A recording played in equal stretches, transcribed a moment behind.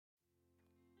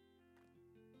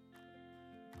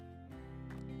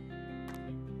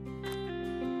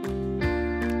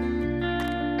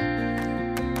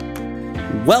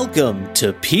Welcome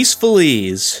to Peaceful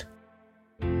Ease.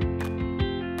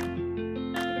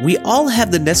 We all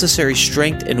have the necessary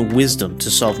strength and wisdom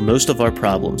to solve most of our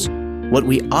problems. What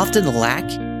we often lack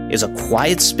is a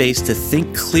quiet space to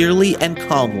think clearly and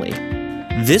calmly.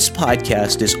 This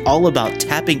podcast is all about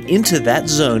tapping into that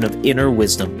zone of inner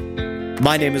wisdom.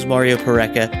 My name is Mario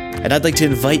Pareca, and I'd like to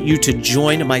invite you to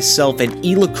join myself and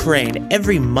Ela Crane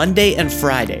every Monday and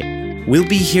Friday. We'll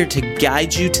be here to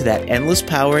guide you to that endless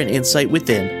power and insight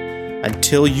within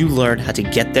until you learn how to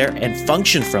get there and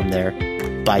function from there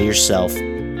by yourself.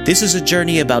 This is a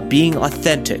journey about being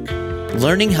authentic,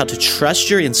 learning how to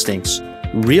trust your instincts,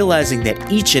 realizing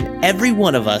that each and every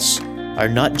one of us are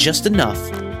not just enough,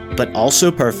 but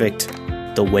also perfect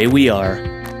the way we are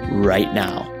right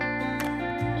now.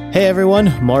 Hey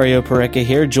everyone, Mario Pareca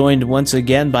here, joined once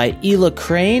again by Ela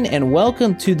Crane, and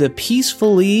welcome to the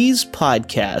Peaceful Ease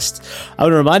podcast. I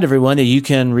want to remind everyone that you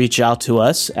can reach out to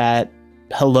us at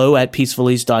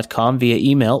hello@peacefulease.com via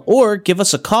email, or give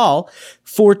us a call.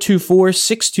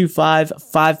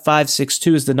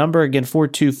 424-625-5562 is the number. Again,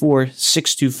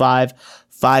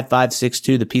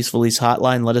 424-625-5562, the Peaceful Ease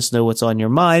hotline. Let us know what's on your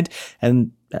mind,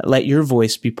 and let your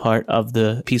voice be part of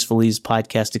the Peaceful Ease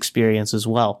podcast experience as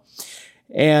well.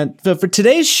 And for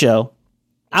today's show,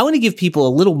 I want to give people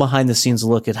a little behind the scenes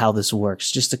look at how this works,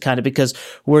 just to kind of, because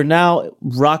we're now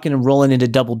rocking and rolling into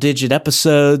double digit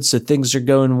episodes, so things are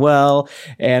going well,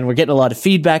 and we're getting a lot of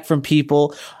feedback from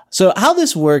people. So how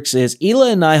this works is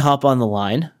Ela and I hop on the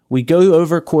line. We go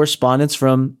over correspondence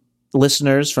from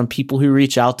listeners, from people who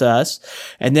reach out to us.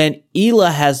 And then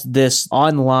Ela has this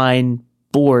online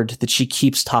board that she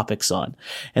keeps topics on.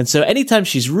 And so anytime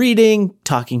she's reading,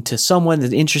 talking to someone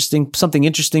that something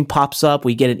interesting pops up,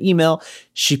 we get an email,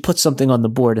 she puts something on the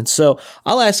board. And so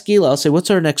I'll ask Ela, I'll say, what's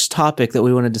our next topic that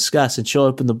we want to discuss? And she'll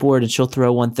open the board and she'll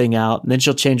throw one thing out, and then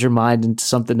she'll change her mind into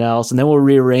something else. And then we'll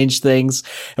rearrange things,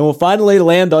 and we'll finally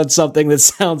land on something that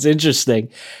sounds interesting.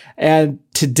 And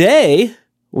today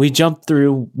we jumped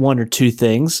through one or two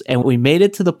things, and we made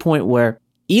it to the point where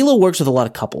Ela works with a lot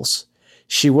of couples.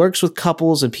 She works with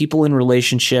couples and people in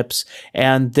relationships,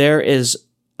 and there is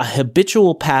a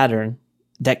habitual pattern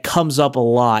that comes up a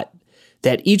lot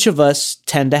that each of us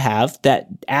tend to have that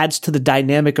adds to the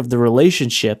dynamic of the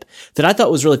relationship that I thought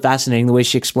was really fascinating, the way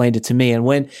she explained it to me. And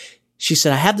when she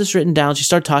said, I have this written down, she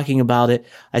started talking about it.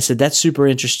 I said, that's super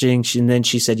interesting. And then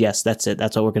she said, yes, that's it.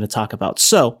 That's what we're going to talk about.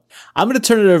 So I'm going to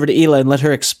turn it over to Ela and let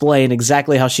her explain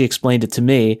exactly how she explained it to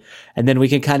me. And then we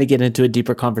can kind of get into a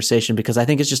deeper conversation, because I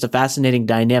think it's just a fascinating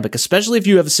dynamic, especially if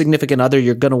you have a significant other,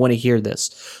 you're going to want to hear this.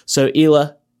 So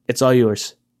Ela, it's all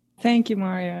yours. Thank you,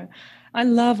 Mario. I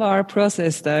love our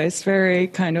process though. It's very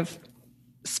kind of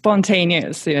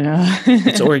spontaneous,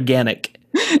 It's organic.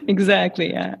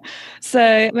 Exactly, yeah.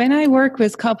 So when I work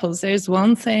with couples, there's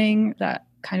one thing that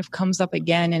kind of comes up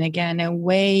again and again, a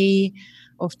way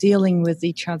of dealing with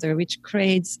each other, which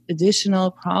creates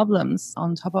additional problems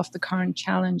on top of the current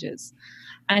challenges.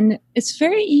 And it's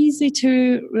very easy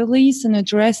to release and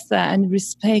address that and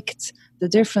respect the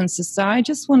differences. So I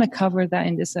just want to cover that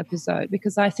in this episode,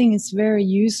 because I think it's very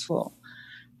useful.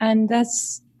 And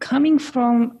that's coming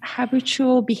from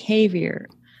habitual behavior.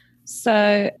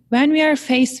 So when we are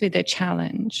faced with a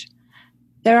challenge,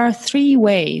 there are three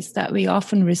ways that we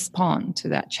often respond to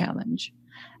that challenge.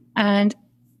 And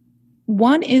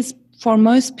one is, for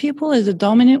most people, is a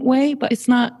dominant way, but it's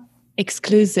not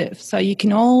exclusive. So you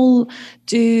can all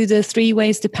do the three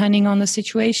ways depending on the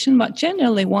situation, but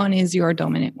generally one is your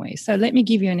dominant way. So let me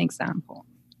give you an example.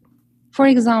 For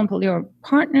example, your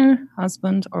partner,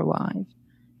 husband or wife,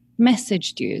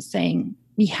 messaged you saying,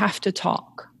 we have to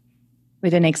talk,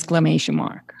 with an exclamation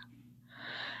mark.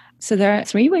 So there are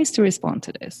three ways to respond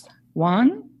to this.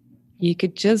 One, you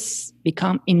could just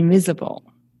become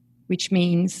invisible, which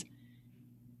means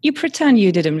you pretend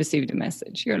you didn't receive the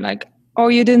message. You're like, oh,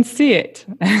 you didn't see it.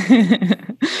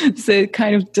 So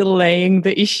kind of delaying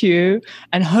the issue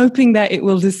and hoping that it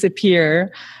will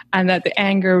disappear and that the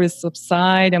anger will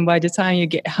subside, and by the time you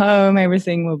get home,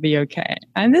 everything will be okay.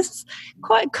 And this is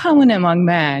quite common among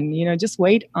men, just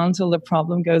wait until the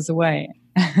problem goes away.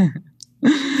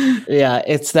 Yeah,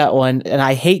 it's that one. And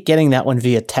I hate getting that one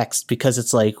via text, because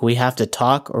it's like, we have to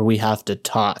talk or we have to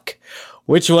talk.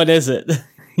 Which one is it?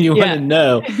 You want to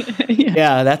know.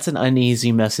 Yeah, that's an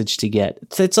uneasy message to get.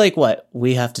 It's like, what?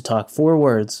 We have to talk. 4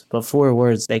 words, but 4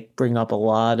 words, they bring up a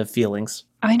lot of feelings.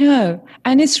 I know.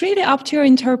 And it's really up to your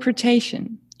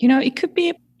interpretation. It could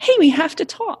be, hey, we have to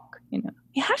talk.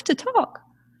 We have to talk.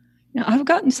 I've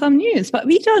gotten some news, but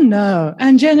we don't know.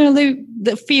 And generally,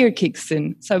 the fear kicks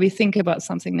in. So we think about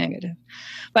something negative.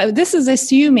 But this is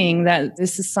assuming that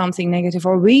this is something negative,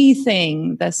 or we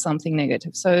think that's something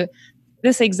negative. So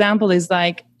this example is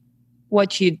like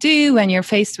what you do when you're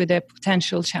faced with a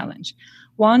potential challenge.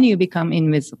 1, you become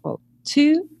invisible.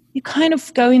 2, you kind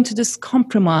of go into this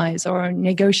compromise or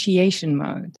negotiation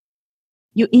mode.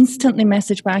 You instantly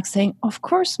message back saying, of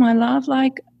course, my love,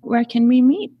 like, where can we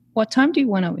meet? What time do you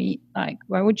want to meet? Like,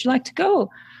 where would you like to go?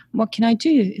 What can I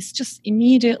do? It's just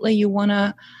immediately you want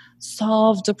to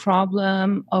solve the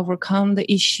problem, overcome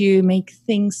the issue, make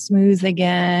things smooth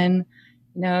again.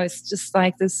 It's just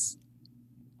like this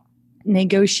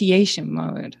negotiation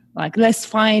mode. Like, let's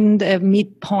find a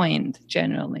midpoint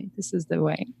generally. This is the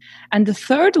way. And the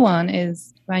third one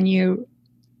is when you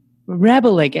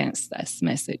rebel against this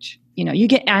message. You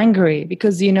get angry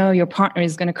because your partner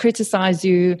is going to criticize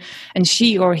you, and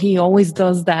she or he always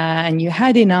does that, and you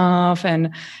had enough, and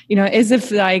as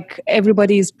if like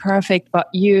everybody is perfect but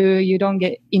you don't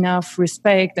get enough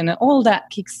respect, and all that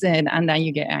kicks in, and then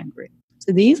you get angry.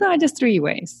 So these are the 3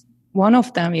 ways. One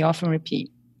of them we often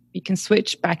repeat. We can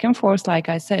switch back and forth, like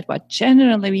I said, but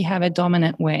generally we have a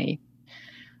dominant way.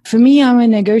 For me, I'm a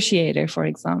negotiator, for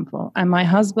example, and my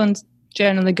husband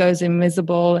generally goes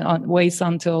invisible and waits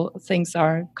until things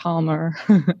are calmer.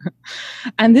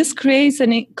 And this creates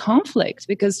a conflict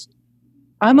because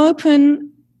I'm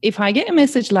open. If I get a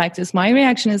message like this, my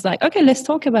reaction is like, okay, let's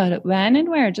talk about it. When and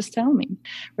where? Just tell me.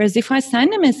 Whereas if I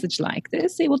send a message like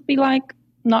this, it would be like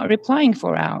not replying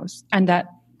for hours. And that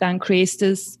then creates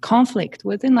this conflict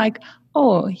within, like,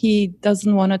 oh, he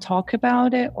doesn't want to talk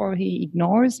about it, or he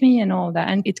ignores me and all that.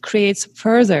 And it creates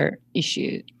further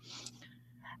issues.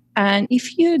 And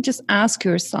if you just ask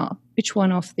yourself which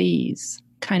one of these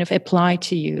kind of apply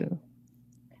to you,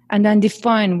 and then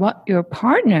define what your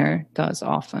partner does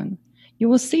often, you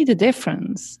will see the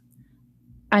difference.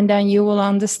 And then you will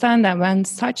understand that when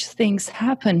such things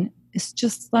happen, it's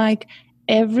just like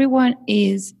everyone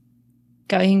is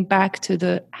going back to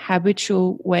the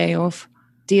habitual way of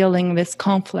dealing with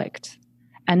conflict.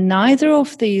 And neither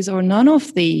of these or none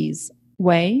of these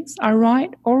ways are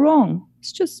right or wrong.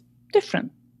 It's just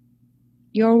different.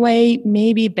 Your way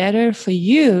may be better for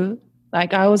you.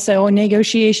 Like I would say,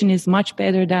 negotiation is much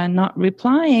better than not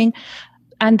replying.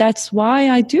 And that's why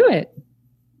I do it.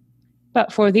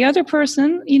 But for the other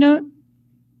person,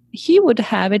 he would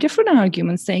have a different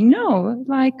argument saying, no,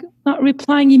 like not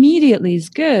replying immediately is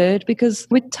good because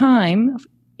with time,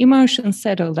 emotions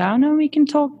settle down and we can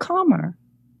talk calmer.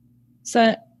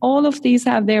 So all of these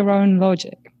have their own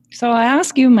logic. So I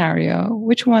ask you, Mario,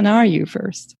 which one are you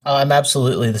first? Oh, I'm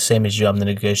absolutely the same as you. I'm the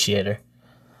negotiator.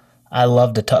 I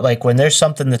love to talk. Like when there's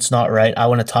something that's not right, I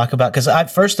want to talk about, because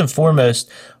first and foremost,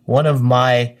 one of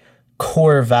my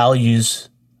core values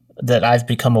that I've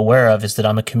become aware of is that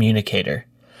I'm a communicator.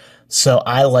 So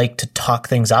I like to talk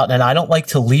things out, and I don't like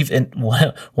to leave in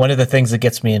one of the things that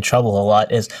gets me in trouble a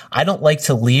lot is I don't like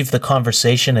to leave the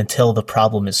conversation until the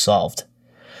problem is solved.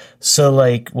 So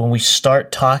like when we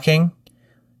start talking,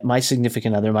 my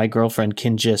significant other, my girlfriend,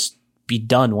 can just be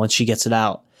done once she gets it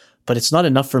out. But it's not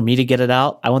enough for me to get it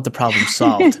out. I want the problem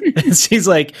solved. She's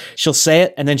like, she'll say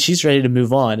it and then she's ready to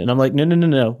move on. And I'm like,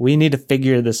 no. We need to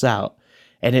figure this out.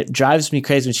 And it drives me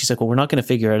crazy when she's like, well, we're not going to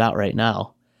figure it out right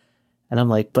now. And I'm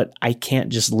like, but I can't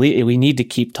just leave. We need to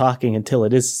keep talking until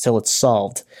it's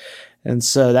solved. And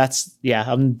so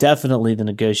I'm definitely the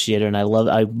negotiator, and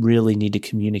I really need to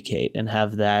communicate and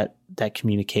have that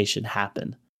communication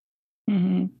happen.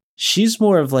 Mm-hmm. She's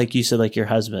more of, like you said, like your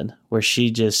husband, where she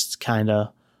just kind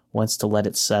of wants to let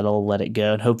it settle, let it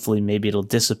go, and hopefully maybe it'll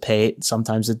dissipate.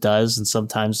 Sometimes it does, and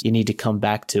sometimes you need to come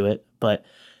back to it. But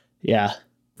yeah,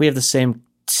 we have the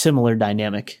similar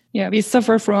dynamic. Yeah, we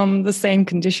suffer from the same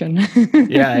condition.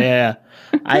 Yeah.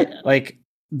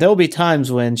 There'll be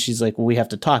times when she's like, well, we have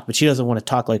to talk, but she doesn't want to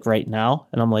talk like right now.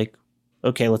 And I'm like,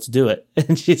 okay, let's do it.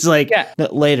 And she's like, no,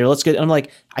 later, let's go. I'm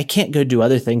like, I can't go do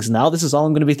other things now. This is all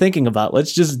I'm going to be thinking about.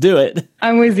 Let's just do it.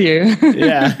 I'm with you.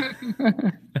 Yeah.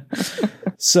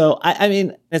 So, I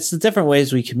mean, it's the different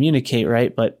ways we communicate,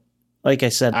 right? But like I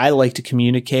said, I like to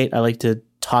communicate. I like to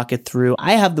talk it through.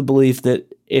 I have the belief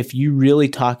that if you really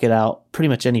talk it out, pretty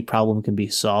much any problem can be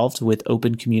solved with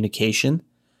open communication.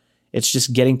 It's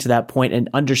just getting to that point and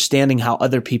understanding how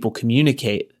other people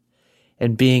communicate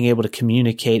and being able to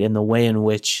communicate in the way in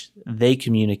which they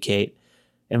communicate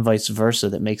and vice versa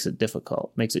that makes it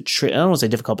difficult. Makes it, I don't want to say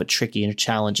difficult, but tricky and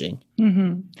challenging.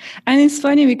 Mm-hmm. And it's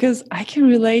funny because I can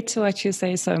relate to what you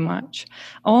say so much.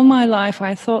 All my life,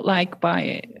 I thought like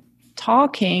by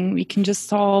talking, we can just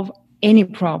solve any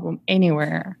problem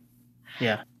anywhere.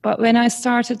 Yeah. But when I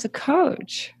started to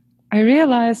coach, I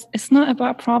realized it's not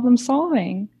about problem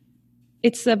solving.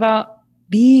 It's about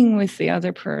being with the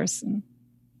other person,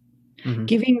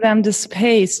 giving them the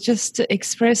space just to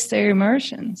express their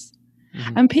emotions.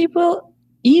 And people,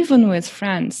 even with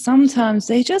friends, sometimes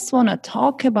they just want to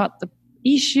talk about the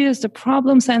issues, the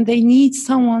problems, and they need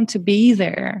someone to be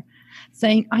there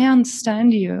saying, I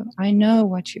understand you. I know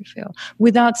what you feel,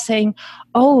 without saying,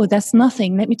 oh, that's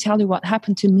nothing. Let me tell you what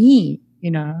happened to me,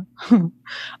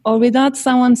 or without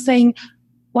someone saying,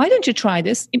 why don't you try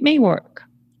this? It may work.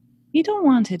 We don't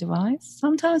want advice.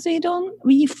 Sometimes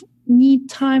we need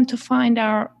time to find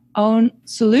our own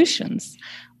solutions.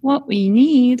 What we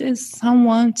need is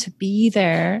someone to be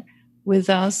there with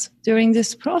us during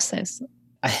this process.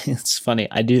 It's funny.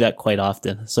 I do that quite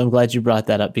often. So I'm glad you brought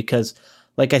that up because,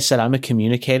 like I said, I'm a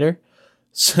communicator.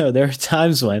 So there are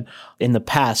times when in the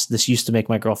past, this used to make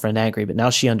my girlfriend angry, but now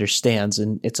she understands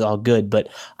and it's all good. But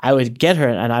I would get her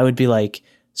and I would be like,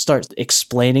 start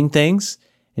explaining things.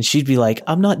 And she'd be like,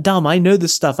 I'm not dumb. I know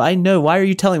this stuff. I know. Why are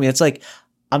you telling me? It's like,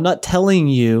 I'm not telling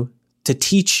you to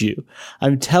teach you.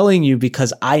 I'm telling you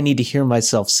because I need to hear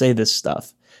myself say this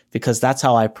stuff because that's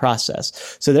how I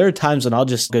process. So there are times when I'll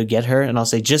just go get her and I'll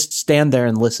say, just stand there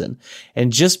and listen.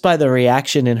 And just by the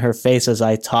reaction in her face as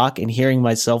I talk and hearing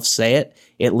myself say it,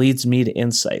 it leads me to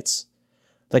insights.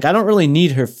 Like I don't really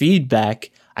need her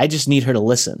feedback. I just need her to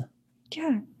listen.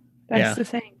 Yeah, that's the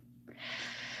thing.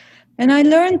 And I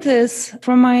learned this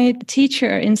from my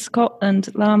teacher in Scotland,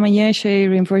 Lama Yeshe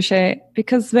Rinpoche,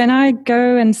 because when I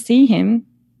go and see him,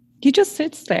 he just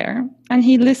sits there and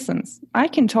he listens. I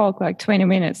can talk like 20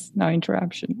 minutes, no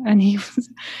interruption. And he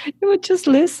would just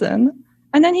listen.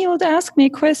 And then he would ask me a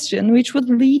question, which would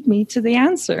lead me to the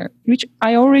answer, which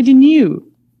I already knew.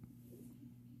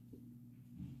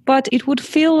 But it would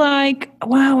feel like,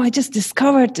 wow, I just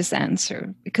discovered this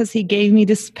answer because he gave me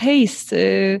the space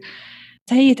to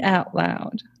say it out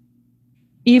loud,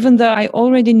 even though I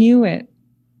already knew it,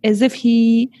 as if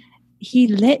he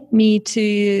let me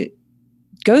to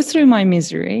go through my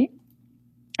misery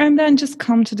and then just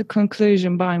come to the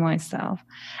conclusion by myself.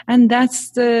 And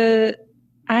that's the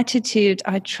attitude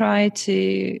I try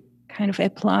to kind of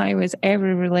apply with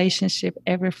every relationship,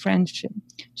 every friendship.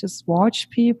 Just watch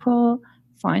people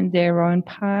find their own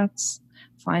paths,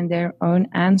 find their own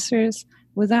answers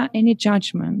without any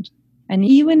judgment. And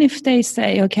even if they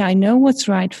say, okay, I know what's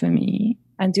right for me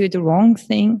and do the wrong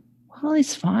thing, well,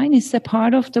 it's fine. It's a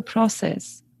part of the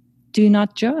process. Do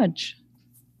not judge.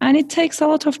 And it takes a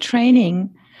lot of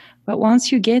training. But once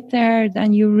you get there,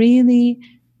 then you really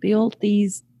build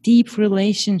these deep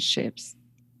relationships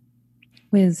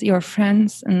with your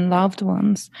friends and loved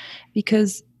ones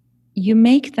because you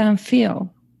make them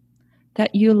feel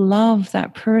that you love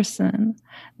that person,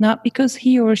 not because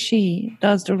he or she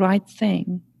does the right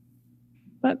thing,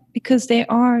 but because they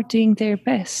are doing their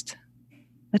best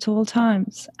at all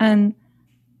times. And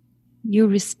you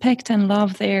respect and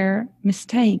love their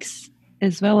mistakes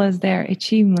as well as their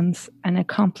achievements and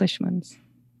accomplishments.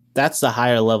 That's the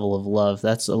higher level of love.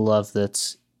 That's a love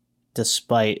that's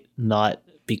despite, not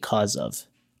because of.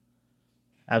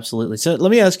 Absolutely. So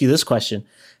let me ask you this question.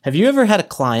 Have you ever had a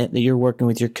client that you're working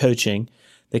with, you're coaching,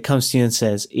 that comes to you and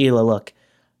says, Ela, look,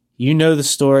 you know the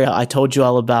story. I told you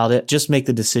all about it. Just make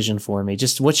the decision for me.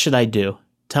 Just what should I do?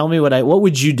 Tell me what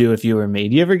would you do if you were me?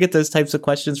 Do you ever get those types of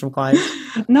questions from clients?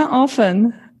 Not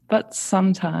often, but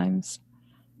sometimes.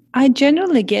 I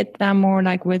generally get them more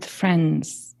like with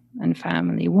friends and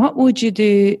family. What would you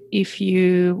do if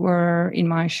you were in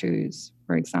my shoes,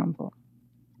 for example?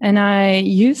 And I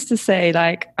used to say,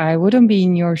 like, I wouldn't be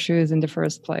in your shoes in the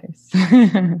first place.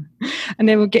 And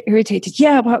they would get irritated.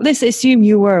 Yeah, but let's assume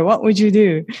you were. What would you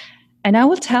do? And I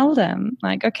would tell them,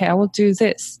 like, okay, I will do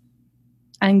this.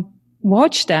 And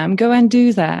watch them go and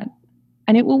do that.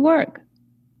 And it will work.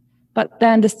 But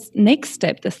then the next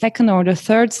step, the second or the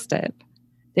third step,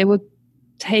 they would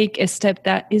take a step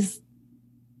that is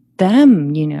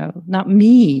them, not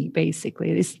me,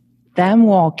 basically. It's them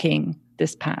walking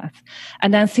this path.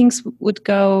 And then things would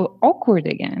go awkward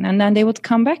again. And then they would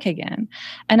come back again.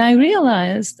 And I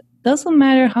realized, doesn't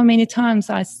matter how many times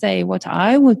I say what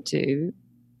I would do.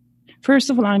 First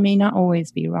of all, I may not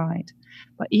always be right.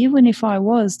 But even if I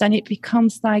was, then it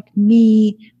becomes like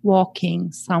me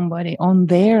walking somebody on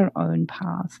their own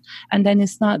path. And then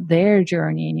it's not their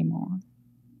journey anymore.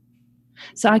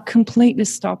 So I completely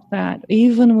stopped that,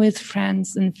 even with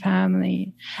friends and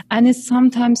family. And it's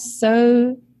sometimes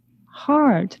so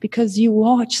hard because you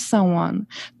watch someone.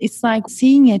 It's like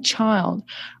seeing a child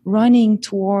running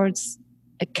towards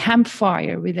a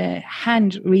campfire with a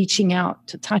hand reaching out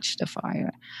to touch the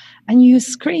fire. And you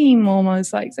scream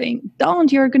almost like saying,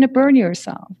 don't, you're going to burn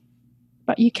yourself.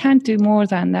 But you can't do more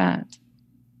than that.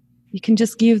 You can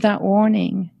just give that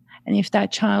warning. And if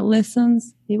that child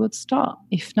listens, he would stop.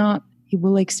 If not, he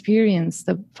will experience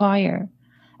the fire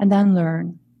and then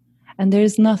learn. And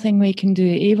there's nothing we can do.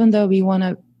 Even though we want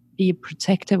to be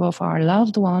protective of our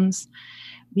loved ones,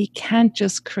 we can't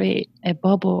just create a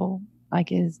bubble,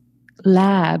 like a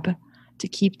lab, to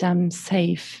keep them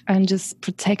safe and just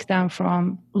protect them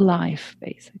from life,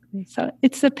 basically. So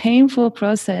it's a painful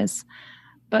process,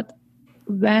 but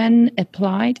when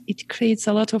applied, it creates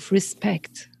a lot of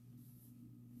respect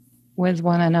with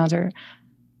one another.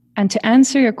 And to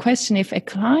answer your question, if a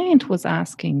client was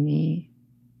asking me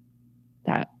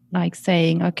that, like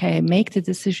saying, okay, make the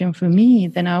decision for me,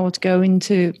 then I would go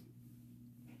into,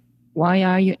 why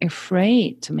are you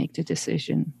afraid to make the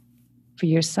decision for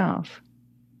yourself?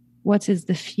 What is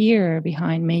the fear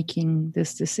behind making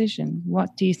this decision?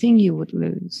 What do you think you would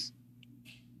lose?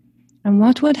 And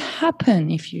what would happen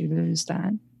if you lose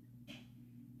that?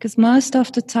 Because most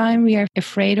of the time we are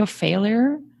afraid of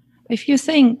failure. If you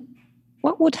think,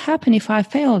 what would happen if I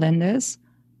failed in this?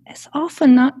 It's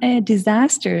often not a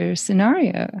disaster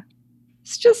scenario.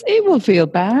 It's just, it will feel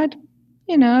bad,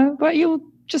 but you'll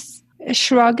just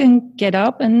shrug and get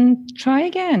up and try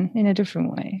again in a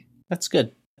different way. That's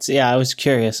good. So, yeah, I was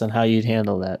curious on how you'd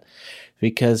handle that,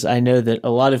 because I know that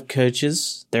a lot of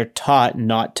coaches, they're taught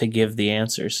not to give the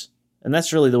answers. And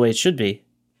that's really the way it should be.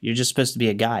 You're just supposed to be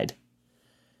a guide.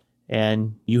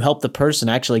 And you help the person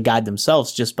actually guide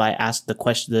themselves just by asking the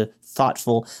question, the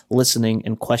thoughtful listening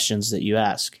and questions that you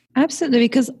ask. Absolutely,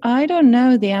 because I don't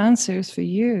know the answers for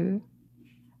you.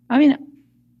 I mean,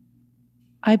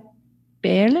 I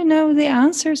barely know the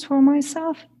answers for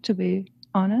myself, to be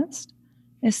honest.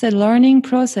 It's a learning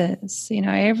process.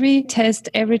 Every test,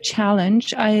 every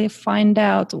challenge, I find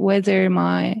out whether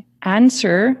my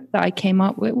answer that I came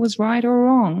up with was right or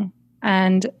wrong.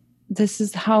 And this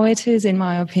is how it is, in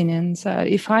my opinion. So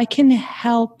if I can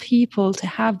help people to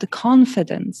have the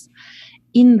confidence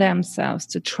in themselves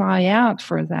to try out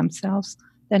for themselves,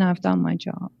 then I've done my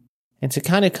job. And to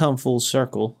kind of come full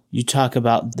circle, you talk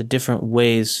about the different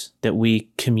ways that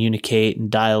we communicate and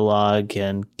dialogue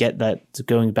and get that,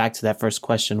 going back to that first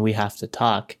question, we have to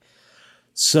talk.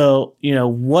 So,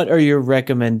 what are your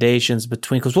recommendations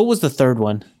because what was the third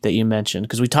one that you mentioned?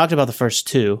 Because we talked about the first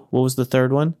two. What was the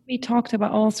third one? We talked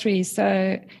about all three.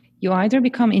 So you either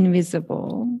become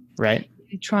invisible, right?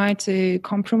 You try to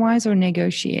compromise or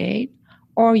negotiate,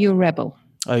 or you rebel.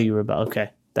 Oh, you rebel. Okay.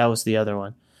 That was the other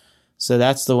one. So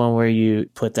that's the one where you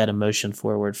put that emotion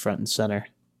forward front and center.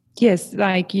 Yes,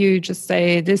 like you just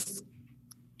say, this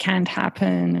can't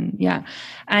happen. And yeah.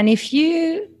 And if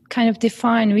you kind of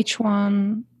define which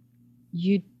one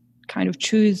you kind of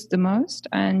choose the most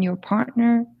and your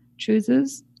partner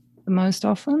chooses the most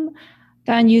often,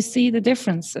 then you see the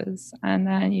differences and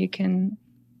then you can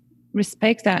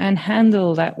respect that and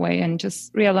handle that way and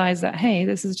just realize that, hey,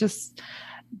 this is just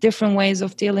different ways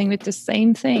of dealing with the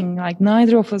same thing. Like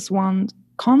neither of us want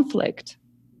conflict,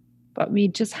 but we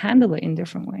just handle it in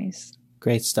different ways.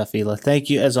 Great stuff, Ela. Thank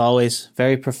you as always.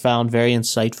 Very profound, very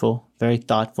insightful, very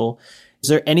thoughtful. Is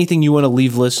there anything you want to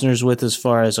leave listeners with as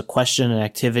far as a question, an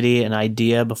activity, an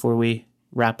idea before we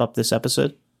wrap up this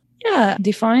episode? Yeah,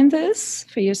 define this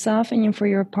for yourself and for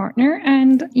your partner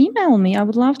and email me. I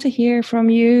would love to hear from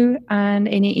you, and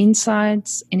any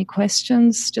insights, any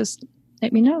questions, just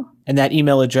let me know. And that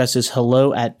email address is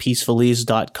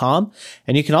hello@peacefulese.com.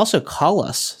 And you can also call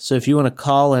us. So if you want to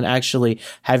call and actually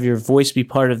have your voice be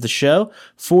part of the show,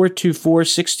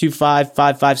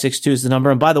 424-625-5562 is the number.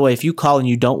 And by the way, if you call and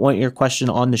you don't want your question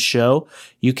on the show,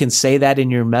 you can say that in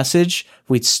your message.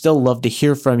 We'd still love to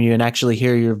hear from you and actually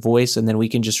hear your voice, and then we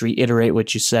can just reiterate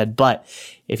what you said. But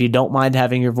if you don't mind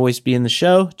having your voice be in the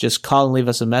show, just call and leave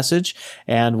us a message,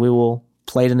 and we will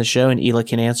play it in the show, and Ela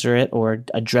can answer it or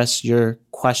address your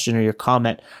question or your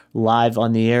comment live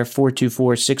on the air.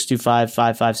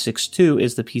 424-625-5562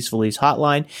 is the Peaceful Ease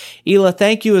hotline. Ela,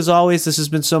 thank you as always. This has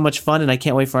been so much fun, and I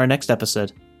can't wait for our next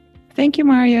episode. Thank you,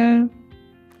 Mario.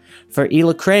 For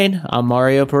Ela Crane, I'm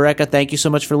Mario Pareca. Thank you so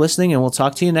much for listening, and we'll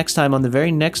talk to you next time on the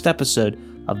very next episode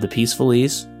of the Peaceful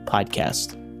Ease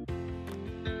podcast.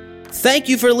 Thank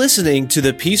you for listening to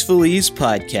the Peaceful Ease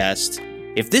podcast.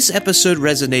 If this episode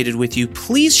resonated with you,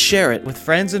 please share it with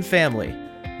friends and family.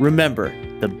 Remember,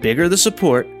 the bigger the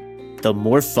support, the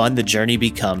more fun the journey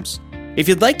becomes. If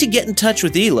you'd like to get in touch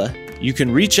with Ela, you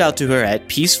can reach out to her at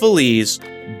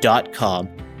peacefulease.com.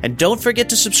 And don't forget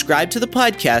to subscribe to the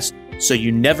podcast so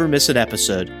you never miss an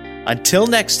episode. Until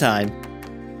next time,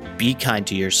 be kind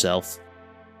to yourself.